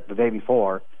day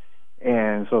before.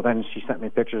 And so then she sent me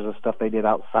pictures of stuff they did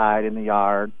outside in the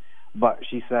yard. But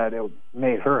she said it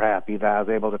made her happy that I was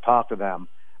able to talk to them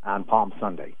on Palm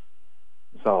Sunday.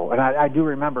 So, and I do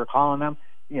remember calling them,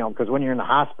 because when you're in the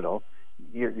hospital,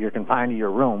 you're confined to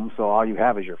your room, so all you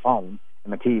have is your phone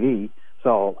and the TV.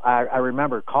 So I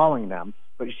remember calling them,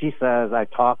 but she says I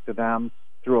talked to them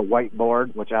through a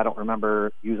whiteboard, which I don't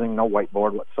remember using no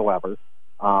whiteboard whatsoever.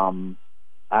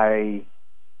 I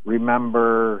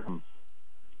remember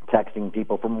texting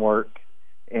people from work,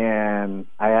 and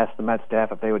I asked the med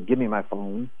staff if they would give me my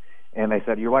phone, and they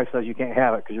said, your wife says you can't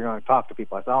have it because you're going to talk to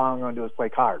people. I said, all I'm going to do is play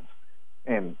cards.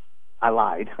 And I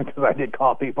lied because I did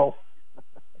call people.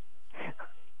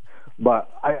 But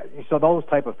so those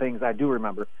type of things I do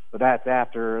remember, but that's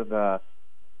after the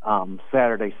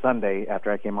Saturday, Sunday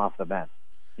after I came off the vent.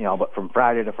 But from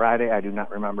Friday to Friday, I do not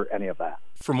remember any of that.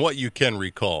 From what you can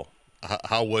recall,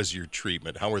 how was your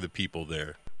treatment? How were the people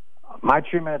there? My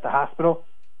treatment at the hospital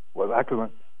was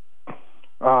excellent.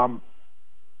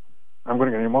 I'm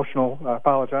going to get emotional. I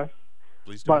apologize.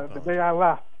 Please don't apologize. The day I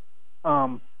left,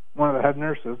 one of the head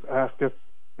nurses asked if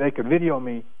they could video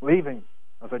me leaving.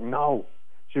 I was like, no.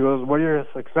 She goes, what is your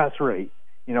success rate?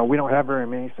 We don't have very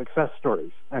many success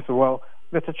stories. I said, well,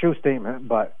 that's a true statement,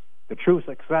 but the true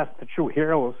success, the true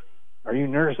heroes are you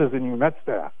nurses and you med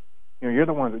staff. You're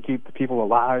the ones that keep the people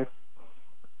alive.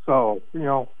 So,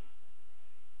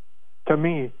 to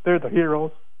me, they're the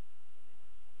heroes.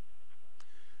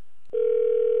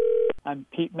 I'm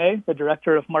Pete May, the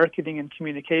Director of Marketing and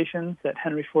Communications at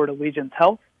Henry Ford Allegiance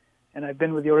Health, and I've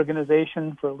been with the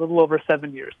organization for a little over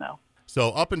 7 years now.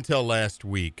 So up until last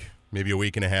week, maybe a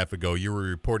week and a half ago, you were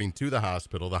reporting to the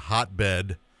hospital, the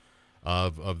hotbed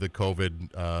of the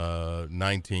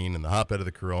COVID-19 and the hotbed of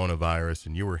the coronavirus,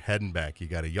 and you were heading back. You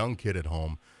got a young kid at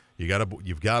home.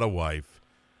 You've got a wife.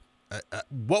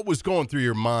 What was going through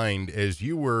your mind as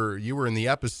you were in the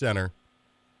epicenter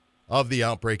of the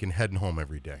outbreak and heading home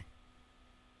every day?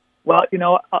 Well,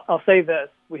 I'll say this.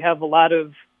 We have a lot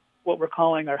of what we're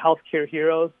calling our healthcare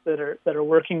heroes that are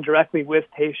working directly with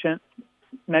patients,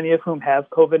 many of whom have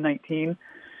COVID-19.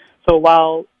 So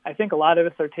while I think a lot of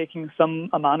us are taking some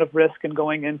amount of risk in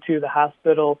going into the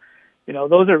hospital,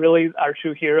 those are really our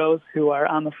true heroes who are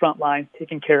on the front lines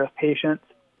taking care of patients.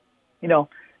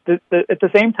 At the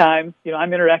same time,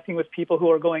 I'm interacting with people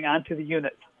who are going onto the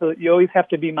units. So you always have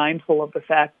to be mindful of the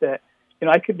fact that,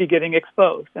 I could be getting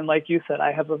exposed. And like you said,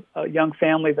 I have a young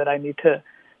family that I need to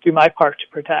do my part to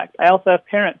protect. I also have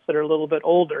parents that are a little bit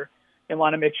older and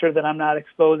want to make sure that I'm not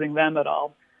exposing them at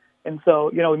all. And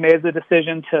so, we made the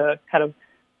decision to kind of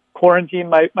quarantine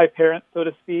my parents, so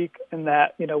to speak, and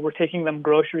that, we're taking them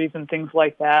groceries and things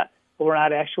like that, but we're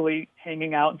not actually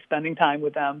hanging out and spending time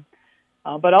with them.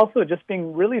 But also just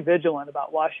being really vigilant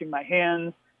about washing my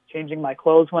hands, changing my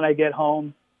clothes when I get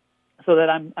home, so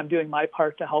that I'm doing my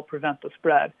part to help prevent the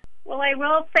spread. Well, I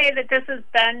will say that this has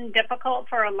been difficult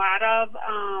for a lot of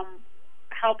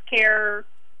healthcare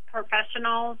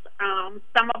professionals.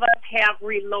 Some of us have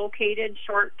relocated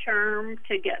short-term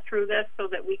to get through this so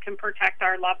that we can protect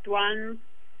our loved ones.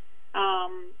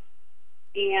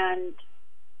 And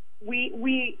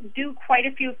we do quite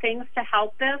a few things to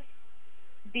help this.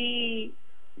 The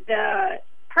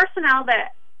personnel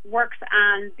that works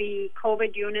on the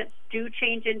COVID units do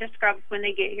change into scrubs when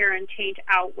they get here and change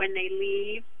out when they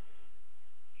leave.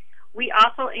 We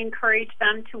also encourage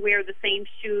them to wear the same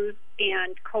shoes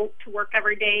and coat to work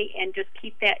every day and just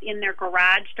keep that in their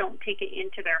garage. Don't take it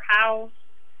into their house.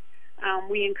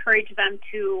 We encourage them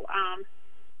to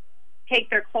take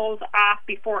their clothes off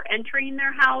before entering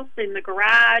their house in the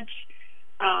garage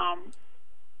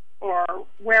or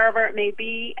wherever it may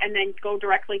be, and then go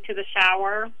directly to the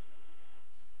shower.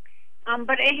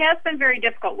 But it has been very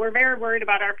difficult. We're very worried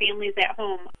about our families at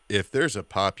home. If there's a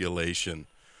population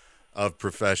of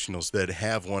professionals that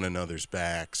have one another's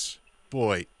backs,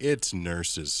 boy, it's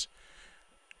nurses.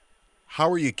 How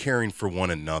are you caring for one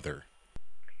another?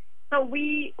 So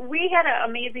we had an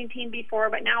amazing team before,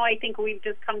 but now I think we've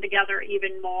just come together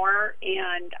even more,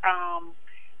 and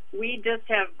we just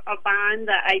have a bond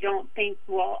that I don't think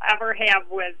we'll ever have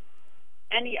with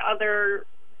any other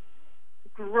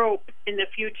group in the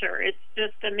future. It's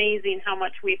just amazing how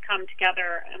much we've come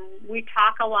together, and we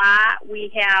talk a lot.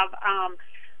 We have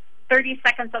 30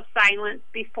 seconds of silence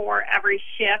before every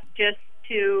shift just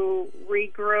to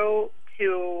regroup,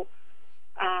 to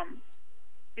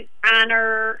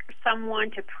honor someone,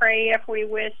 to pray if we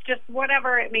wish, just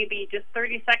whatever it may be, just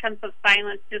 30 seconds of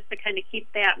silence just to kind of keep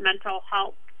that mental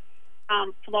health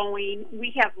flowing.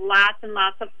 We have lots and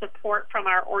lots of support from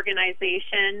our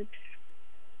organization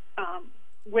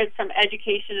with some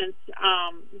education and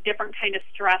different kind of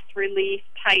stress relief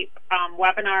type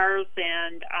webinars,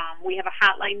 and we have a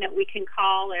hotline that we can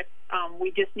call if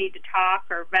we just need to talk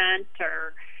or vent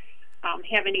or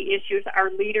have any issues. Our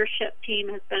leadership team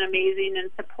has been amazing in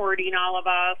supporting all of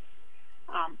us.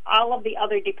 All of the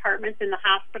other departments in the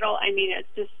hospital, I mean, it's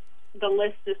just, the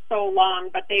list is so long,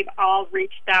 but they've all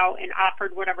reached out and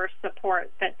offered whatever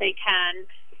support that they can.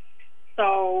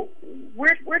 So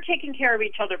we're taking care of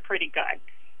each other pretty good.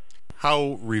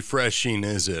 How refreshing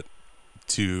is it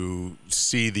to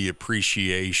see the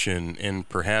appreciation and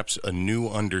perhaps a new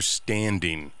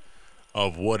understanding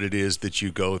of what it is that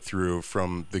you go through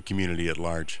from the community at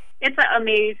large? It's an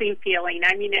amazing feeling.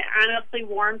 I mean, it honestly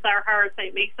warms our hearts.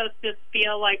 It makes us just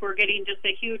feel like we're getting just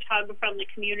a huge hug from the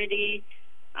community.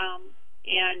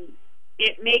 And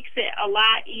it makes it a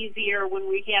lot easier when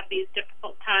we have these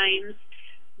difficult times.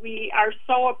 We are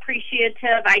so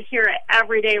appreciative. I hear it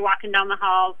every day walking down the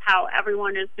halls, how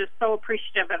everyone is just so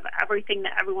appreciative of everything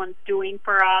that everyone's doing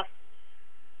for us.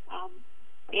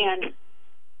 And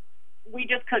we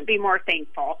just couldn't be more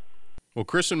thankful. Well,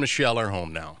 Chris and Michelle are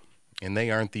home now, and they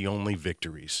aren't the only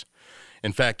victories.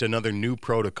 In fact, another new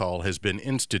protocol has been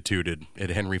instituted at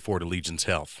Henry Ford Allegiance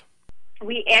Health.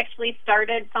 We actually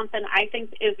started something I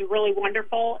think is really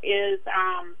wonderful, is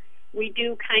we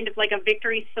do kind of like a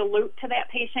victory salute to that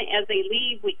patient as they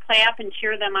leave. We clap and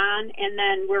cheer them on, and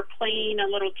then we're playing a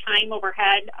little chime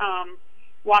overhead,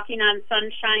 walking on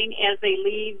sunshine as they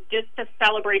leave, just to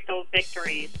celebrate those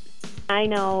victories. I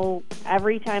know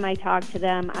every time I talk to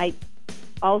them, I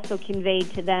also conveyed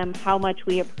to them how much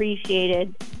we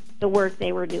appreciated the work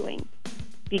they were doing,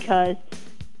 because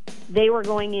they were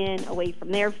going in away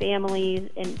from their families,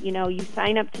 and you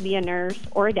sign up to be a nurse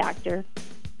or a doctor,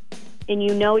 and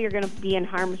you're going to be in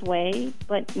harm's way,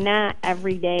 but not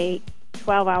every day,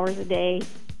 12 hours a day,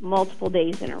 multiple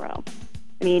days in a row.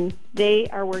 I mean, they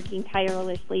are working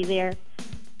tirelessly there,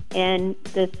 and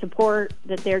the support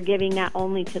that they're giving not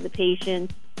only to the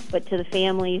patients, but to the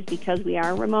families, because we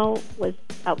are remote, was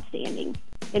outstanding.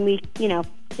 And we,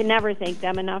 can never thank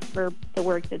them enough for the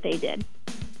work that they did.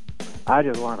 I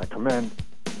just want to commend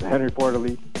the Henry Ford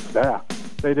Elite staff.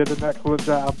 They did an excellent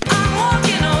job. I'm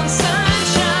walking on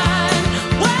sunshine.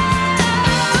 Whoa,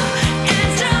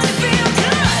 it's starting to feel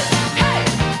good. Hey,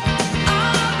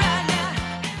 all right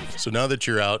now. So now that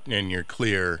you're out and you're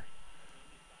clear,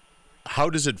 how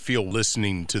does it feel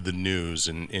listening to the news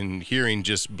and hearing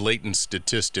just blatant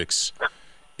statistics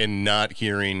and not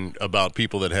hearing about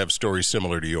people that have stories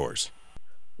similar to yours?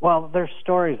 Well, there's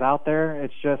stories out there.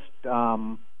 It's just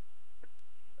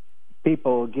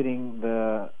people getting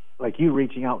like you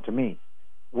reaching out to me.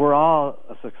 We're all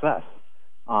a success.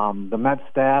 The med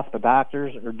staff, the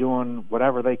doctors are doing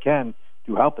whatever they can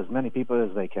to help as many people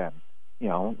as they can,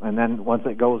 and then once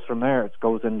it goes from there, it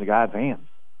goes into God's hands,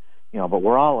 but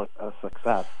we're all a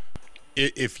success.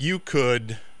 If you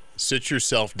could sit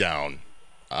yourself down,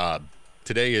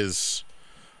 today is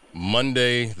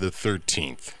Monday the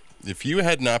 13th. If you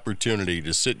had an opportunity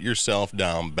to sit yourself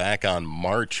down back on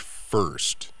March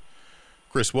 1st,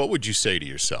 Chris, what would you say to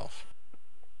yourself?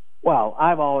 Well,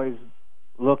 I've always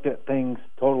looked at things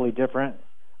totally different.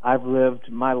 I've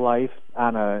lived my life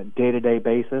on a day-to-day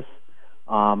basis.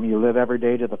 You live every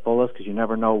day to the fullest because you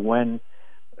never know when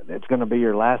it's going to be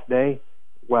your last day.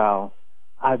 Well,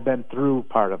 I've been through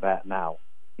part of that now.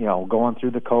 Going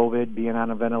through the COVID, being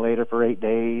on a ventilator for 8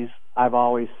 days. I've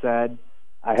always said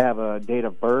I have a date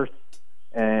of birth,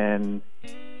 and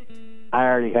I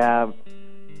already have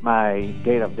my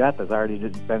date of death has already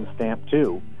been stamped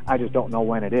too. I just don't know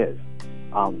when it is.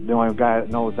 The only guy that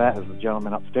knows that is the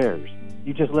gentleman upstairs.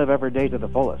 You just live every day to the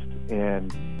fullest,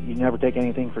 and you never take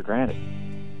anything for granted.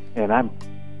 And I'm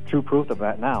true proof of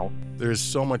that now. There is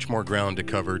so much more ground to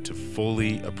cover to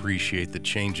fully appreciate the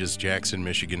changes Jackson,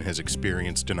 Michigan has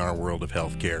experienced in our world of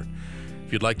healthcare.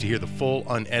 If you'd like to hear the full,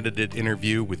 unedited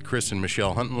interview with Chris and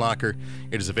Michelle Huntenlacher,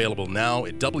 it is available now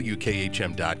at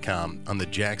WKHM.com on the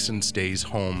Jackson Stays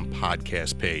Home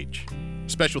podcast page.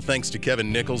 Special thanks to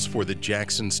Kevin Nichols for the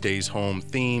Jackson Stays Home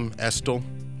theme, Estel.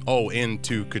 Oh, and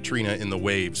to Katrina in the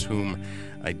Waves, whom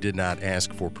I did not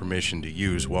ask for permission to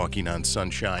use walking on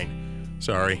sunshine.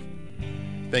 Sorry.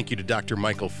 Thank you to Dr.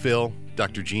 Michael Phil,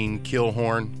 Dr. Jean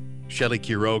Kilhorn, Shelley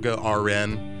Quiroga,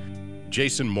 RN,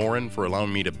 Jason Morin for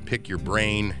allowing me to pick your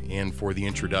brain and for the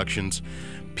introductions,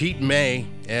 Pete May,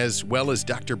 as well as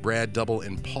Dr. Brad Double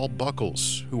and Paul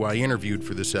Buckles, who I interviewed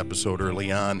for this episode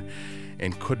early on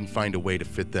and couldn't find a way to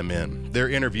fit them in. Their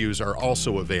interviews are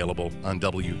also available on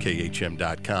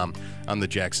WKHM.com on the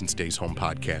Jackson Stays Home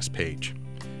podcast page.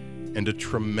 And a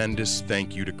tremendous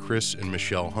thank you to Chris and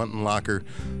Michelle Huntenlacher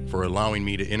for allowing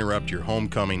me to interrupt your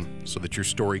homecoming so that your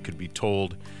story could be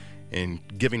told and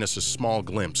giving us a small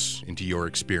glimpse into your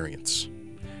experience.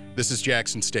 This is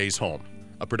Jackson Stays Home,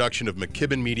 a production of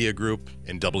McKibben Media Group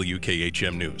and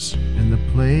WKHM News. And the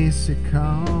place it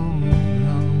comes